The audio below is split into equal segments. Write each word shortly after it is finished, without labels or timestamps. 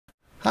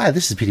Hi,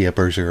 this is PD at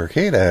BurgZerg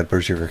Arcade at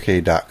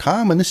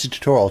BurgZergArcade.com, and this is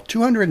tutorial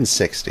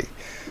 260.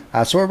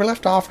 So where we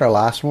left off in our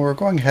last one, we were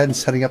going ahead and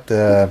setting up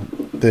the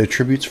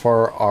attributes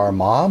for our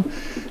mob,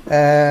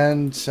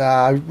 and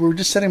we were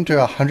just setting them to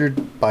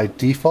 100 by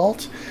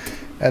default.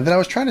 And then I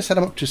was trying to set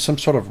them up to some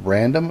sort of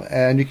random,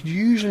 and you could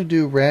usually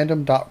do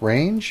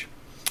random.range.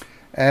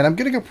 And I'm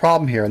getting a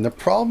problem here, and the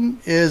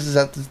problem is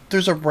that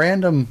there's a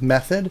random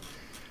method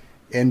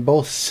in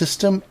both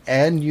System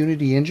and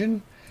Unity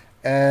Engine,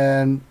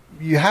 and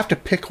you have to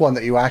pick one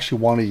that you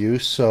actually want to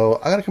use. So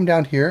I'm going to come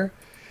down here,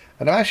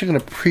 and I'm actually going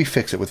to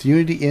prefix it with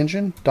Unity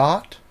Engine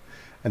dot,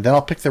 and then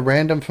I'll pick the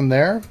random from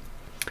there,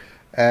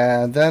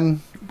 and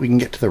then we can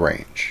get to the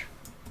range.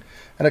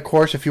 And of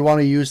course, if you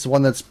want to use the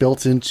one that's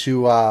built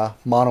into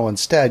Mono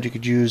instead, you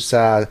could use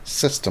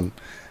System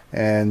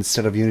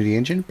instead of Unity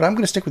Engine, but I'm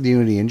going to stick with the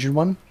Unity Engine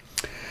one.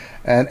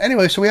 And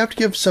anyway, so we have to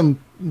give some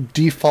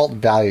default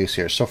values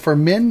here. So for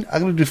min,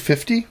 I'm going to do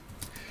 50.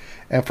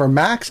 And for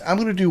max, I'm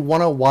going to do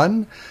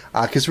 101,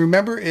 because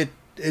remember, it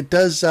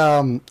does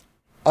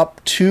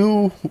up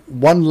to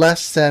one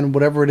less than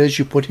whatever it is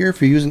you put here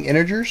if you're using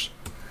integers,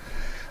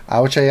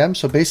 which I am.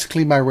 So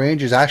basically my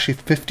range is actually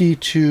 50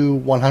 to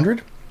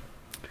 100.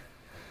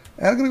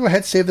 And I'm going to go ahead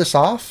and save this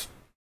off.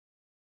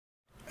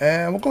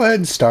 And we'll go ahead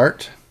and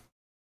start.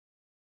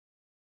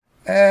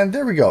 And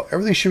there we go.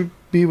 Everything should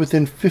be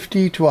within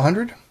 50 to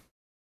 100.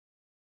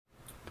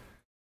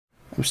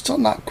 I'm still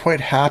not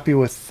quite happy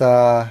with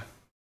the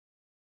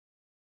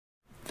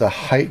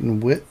height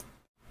and width,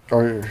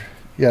 or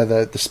yeah,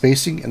 the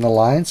spacing and the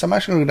lines. So I'm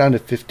actually going to go down to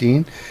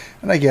 15.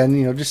 And again,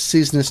 you know, just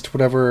season this to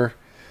whatever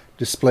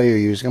display you're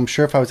using. I'm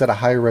sure if I was at a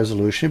higher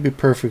resolution, it'd be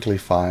perfectly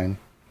fine.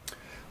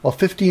 Well,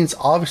 15 is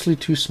obviously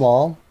too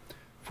small.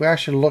 If we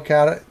actually look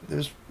at it,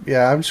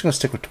 I'm just going to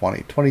stick with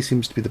 20. 20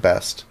 seems to be the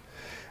best.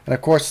 And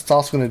of course, it's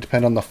also going to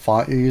depend on the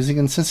font you're using.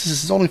 And since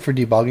this is only for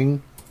debugging,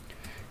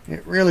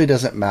 it really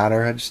doesn't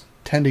matter. I just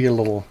tend to get a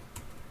little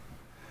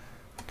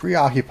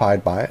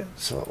preoccupied by it.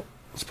 So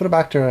let's put it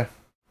back to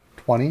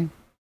 20.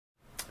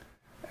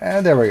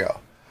 And there we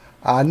go.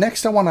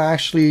 Next, I want to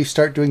actually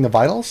start doing the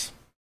vitals.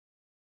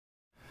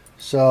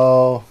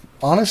 So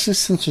honestly,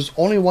 since there's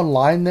only one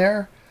line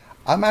there,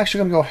 I'm actually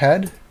going to go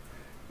ahead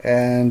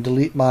and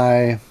delete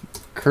my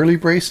curly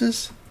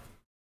braces.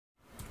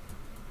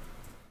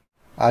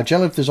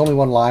 Generally, if there's only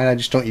one line, I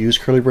just don't use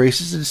curly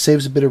braces. It just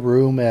saves a bit of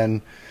room,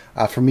 and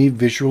for me,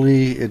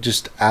 visually, it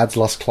just adds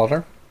less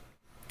clutter.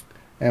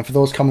 And for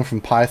those coming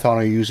from Python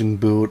or using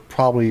Boot,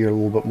 probably you're a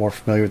little bit more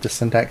familiar with the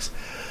syntax.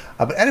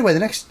 But anyway, the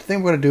next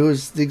thing we're going to do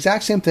is the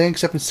exact same thing,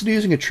 except instead of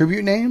using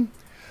attribute name,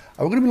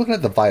 we're going to be looking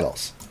at the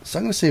vitals. So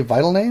I'm going to say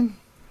vital name.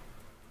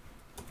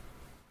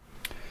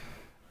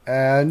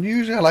 And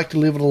usually I like to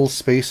leave a little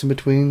space in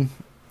between.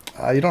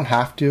 You don't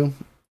have to.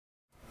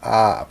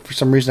 For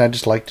some reason, I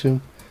just like to.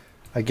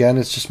 Again,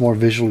 it's just more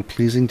visually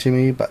pleasing to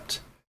me, but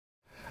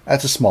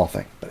that's a small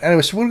thing. But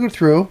anyway, so we're going to go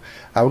through.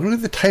 We're going to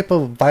do the type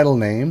of vital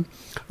name.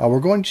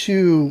 We're going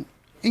to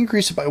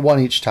increase it by 1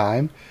 each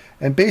time.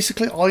 And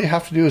basically, all you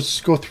have to do is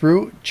just go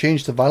through,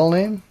 change the vital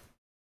name,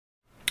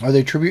 or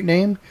the attribute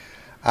name,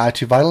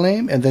 to vital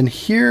name. And then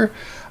here,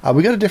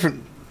 we got a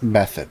different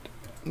method.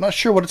 I'm not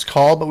sure what it's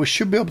called, but we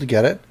should be able to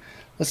get it.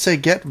 Let's say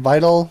get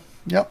vital.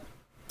 Yep.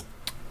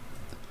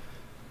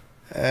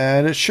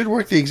 And it should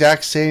work the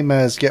exact same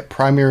as get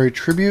primary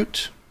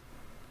attribute.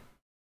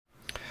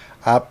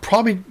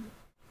 Probably,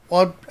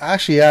 well,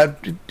 actually, yeah,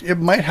 it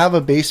might have a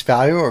base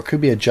value, or it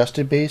could be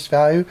adjusted base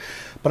value.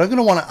 But I'm going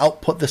to want to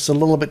output this a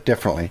little bit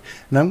differently.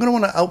 And I'm going to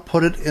want to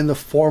output it in the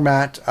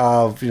format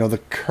of, you know, the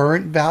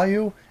current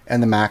value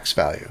and the max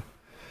value.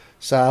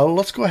 So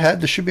let's go ahead.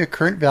 There should be a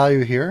current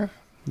value here.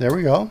 There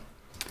we go.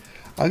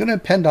 I'm going to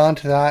append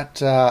onto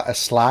that a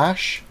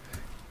slash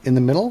in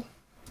the middle.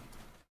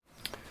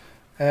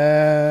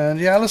 And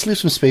yeah, let's leave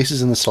some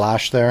spaces in the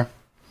slash there.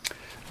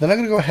 Then I'm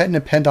going to go ahead and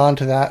append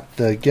onto that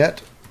the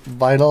get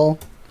vital.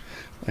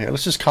 Here,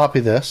 let's just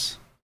copy this.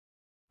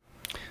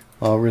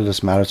 Well, it really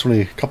doesn't matter. It's only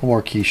a couple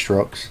more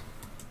keystrokes.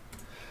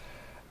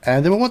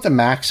 And then we want the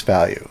max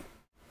value.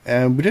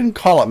 And we didn't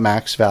call it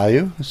max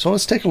value. So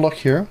let's take a look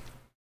here.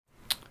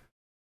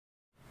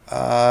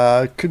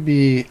 It could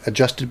be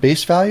adjusted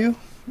base value.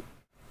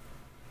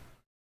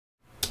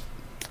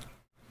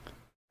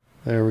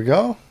 There we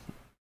go.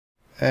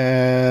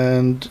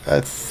 And I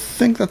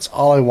think that's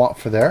all I want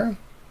for there.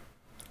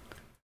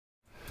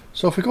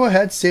 So if we go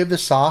ahead and save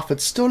this off,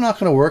 it's still not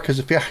going to work, because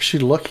if you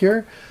actually look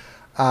here,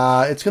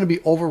 it's going to be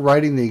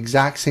overwriting the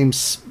exact same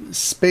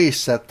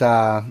space that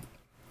our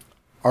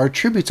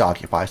attributes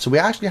occupy. So we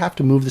actually have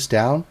to move this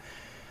down.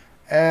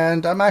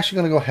 And I'm actually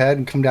going to go ahead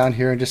and come down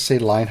here and just say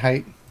line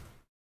height.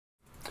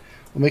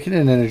 We'll make it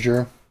an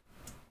integer.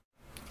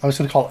 I'm just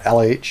going to call it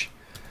LH.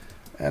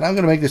 And I'm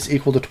going to make this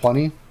equal to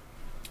 20.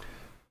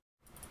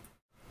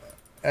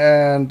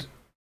 And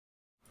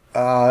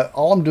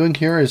all I'm doing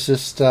here is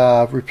just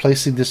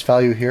replacing this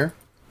value here.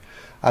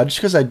 Just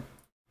because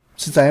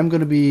since I am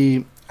going to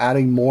be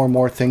adding more and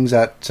more things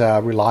that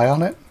rely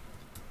on it,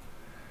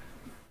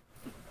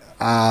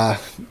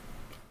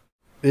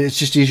 it's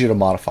just easier to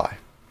modify.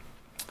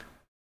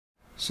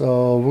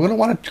 So we're going to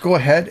want to go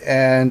ahead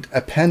and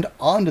append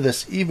onto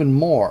this even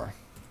more.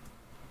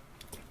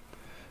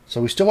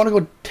 So we still want to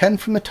go 10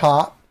 from the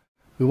top.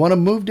 We want to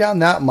move down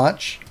that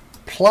much.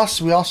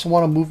 Plus we also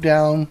want to move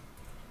down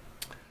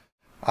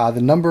the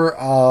number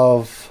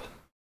of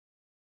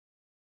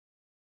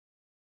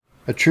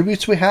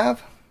attributes we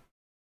have.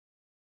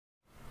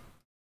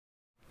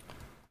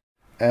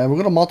 And we're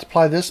going to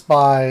multiply this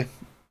by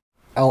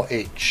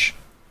LH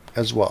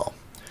as well.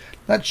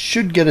 That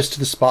should get us to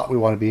the spot we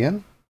want to be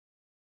in.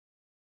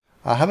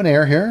 I have an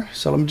error here,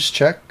 so let me just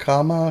check.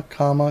 Comma,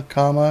 comma,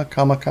 comma,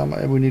 comma, comma.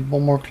 And we need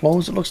one more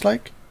close, it looks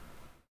like.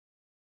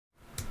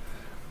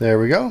 There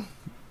we go.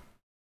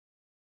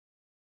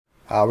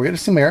 We're getting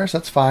some errors,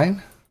 that's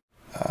fine.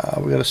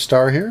 We got a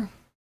star here.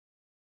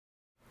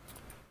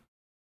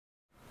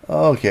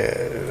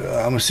 Okay,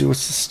 I'm going to see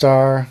what's the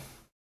star.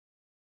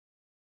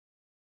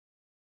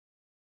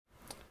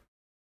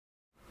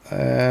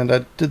 And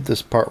I did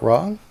this part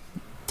wrong.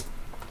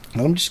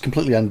 Let me just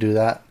completely undo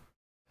that.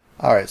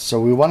 Alright, so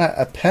we want to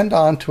append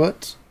onto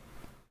it.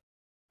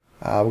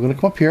 We're going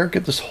to come up here,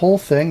 get this whole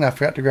thing. I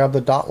forgot to grab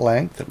the dot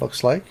length, it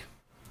looks like.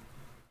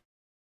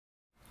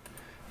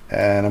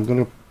 And I'm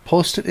going to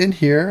post it in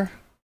here.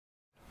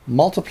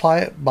 Multiply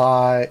it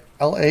by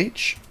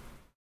LH.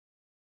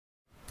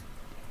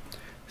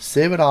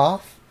 Save it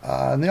off.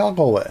 And they all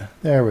go away.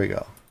 There we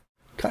go.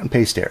 Cut and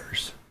paste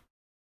errors.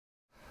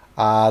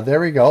 There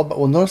we go, but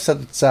we'll notice that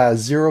it's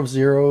 0,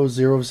 0,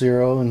 0,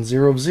 0, and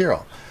 0,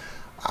 0.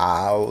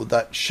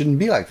 That shouldn't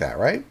be like that,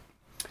 right?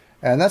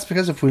 And that's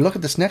because if we look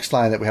at this next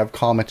line that we have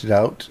commented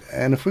out,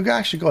 and if we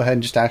actually go ahead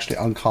and just actually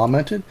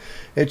uncomment it,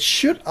 it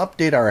should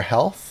update our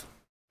health.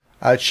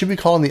 It should be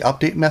calling the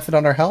update method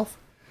on our health.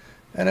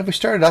 And if we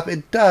start it up,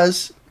 it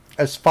does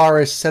as far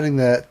as setting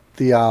the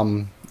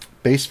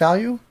base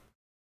value.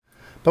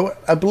 But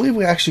I believe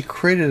we actually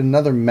created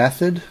another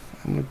method.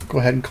 I'm going to go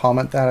ahead and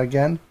comment that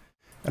again.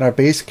 In our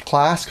base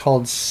class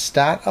called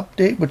stat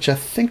update, which I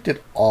think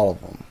did all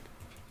of them.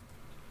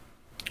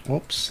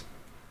 Whoops.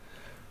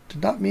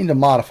 Did not mean to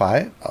modify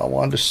it. I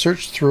wanted to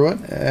search through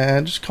it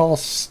and just call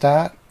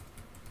stat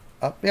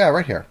up. Yeah,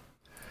 right here.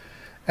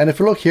 And if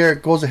you look here,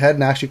 it goes ahead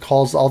and actually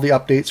calls all the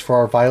updates for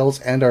our vitals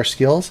and our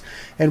skills.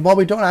 And while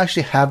we don't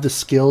actually have the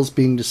skills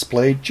being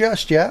displayed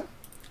just yet,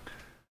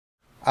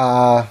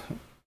 we'll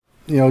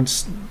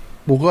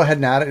go ahead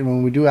and add it. And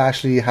when we do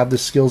actually have the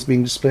skills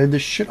being displayed,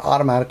 this should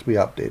automatically be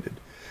updated.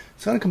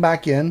 So I'm going to come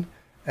back in,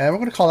 and we're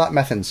going to call that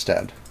method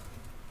instead.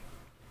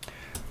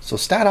 So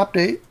stat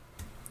update,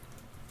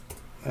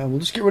 and we'll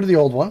just get rid of the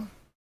old one.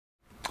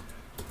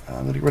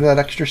 I'm going to get rid of that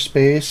extra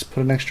space,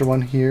 put an extra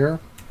one here.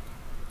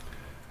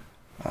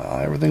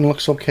 Everything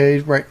looks okay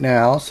right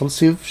now, so let's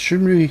see if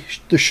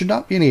there should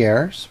not be any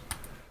errors.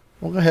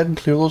 We'll go ahead and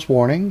clear those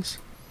warnings,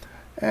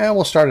 and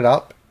we'll start it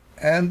up.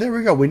 And there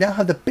we go, we now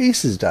have the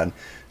bases done.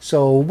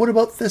 So what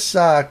about this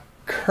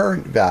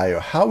current value?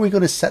 How are we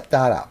going to set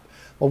that up?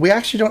 Well, we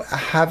actually don't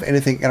have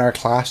anything in our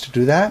class to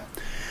do that.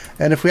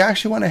 And if we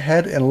actually went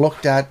ahead and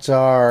looked at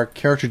our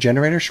character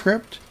generator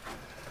script,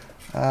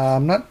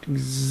 I'm not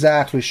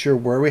exactly sure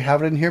where we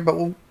have it in here, but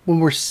when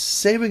we're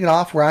saving it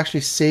off, we're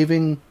actually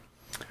saving,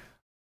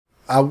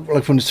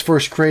 like when it's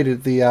first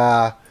created,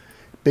 the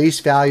base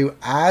value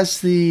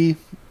as the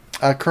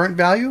current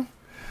value.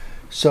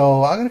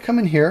 So I'm going to come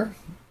in here,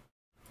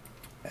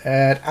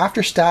 and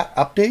after stat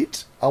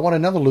update, I want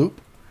another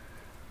loop,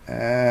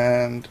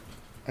 and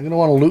I'm going to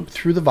want to loop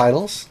through the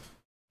vitals.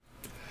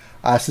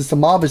 Since the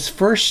mob is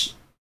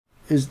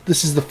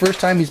this is the first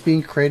time he's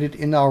being created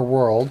in our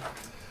world.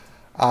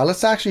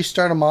 Let's actually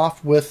start him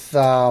off with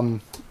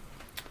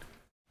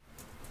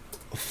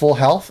full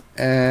health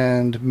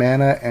and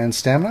mana and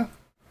stamina.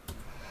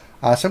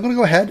 So I'm going to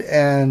go ahead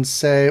and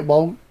say,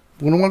 well,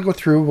 we're going to want to go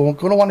through. We're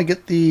going to want to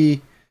get the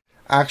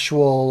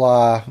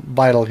actual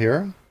vital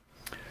here.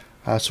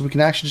 So we can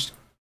actually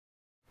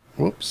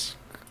just,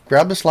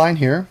 grab this line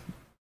here.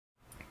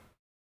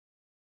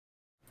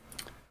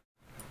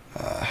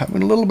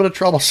 Having a little bit of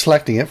trouble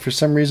selecting it. For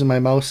some reason my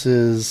mouse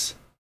is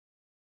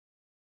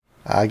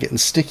getting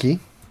sticky.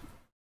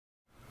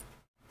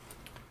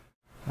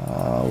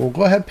 We'll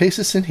go ahead and paste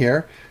this in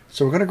here.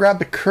 So we're going to grab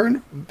the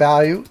current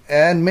value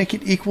and make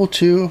it equal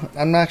to,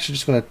 I'm actually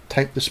just going to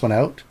type this one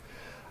out.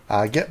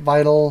 Get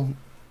vital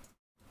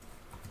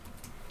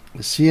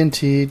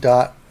CNT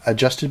dot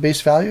adjusted base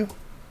value.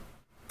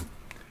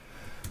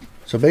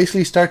 So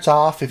basically he starts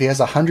off, if he has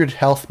 100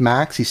 health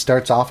max, he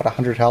starts off at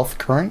 100 health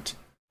current.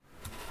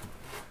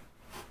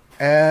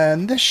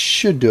 And this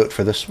should do it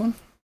for this one.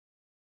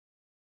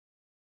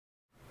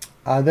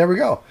 There we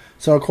go.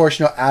 So of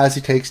course, as he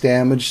takes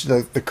damage,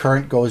 the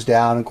current goes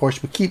down. Of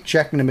course, we keep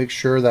checking to make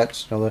sure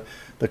that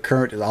the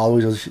current is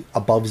always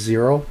above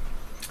 0.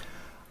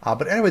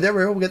 But anyway, there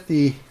we go. We get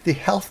the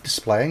health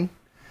displaying,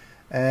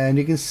 and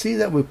you can see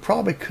that we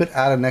probably could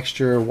add an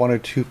extra 1 or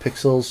 2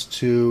 pixels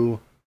to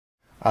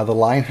the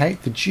line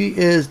height. The G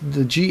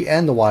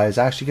and the Y is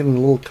actually getting a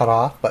little cut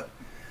off, but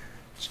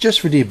it's just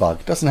for debug.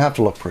 It doesn't have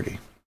to look pretty.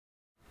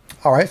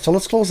 All right, so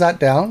let's close that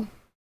down.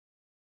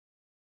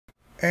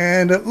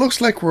 And it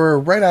looks like we're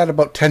right at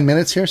about 10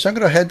 minutes here, so I'm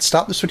going to go ahead and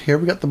stop this one here.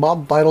 We got the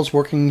mob vitals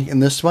working in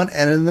this one,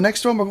 and in the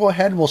next one we'll go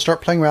ahead and we'll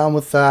start playing around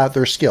with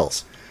their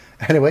skills.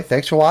 Anyway,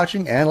 thanks for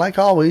watching, and like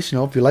always,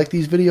 if you like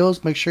these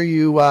videos, make sure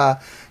you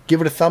give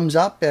it a thumbs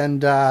up,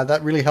 and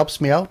that really helps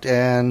me out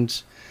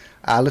and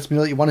lets me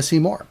know that you want to see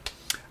more.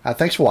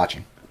 Thanks for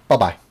watching.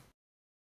 Bye-bye.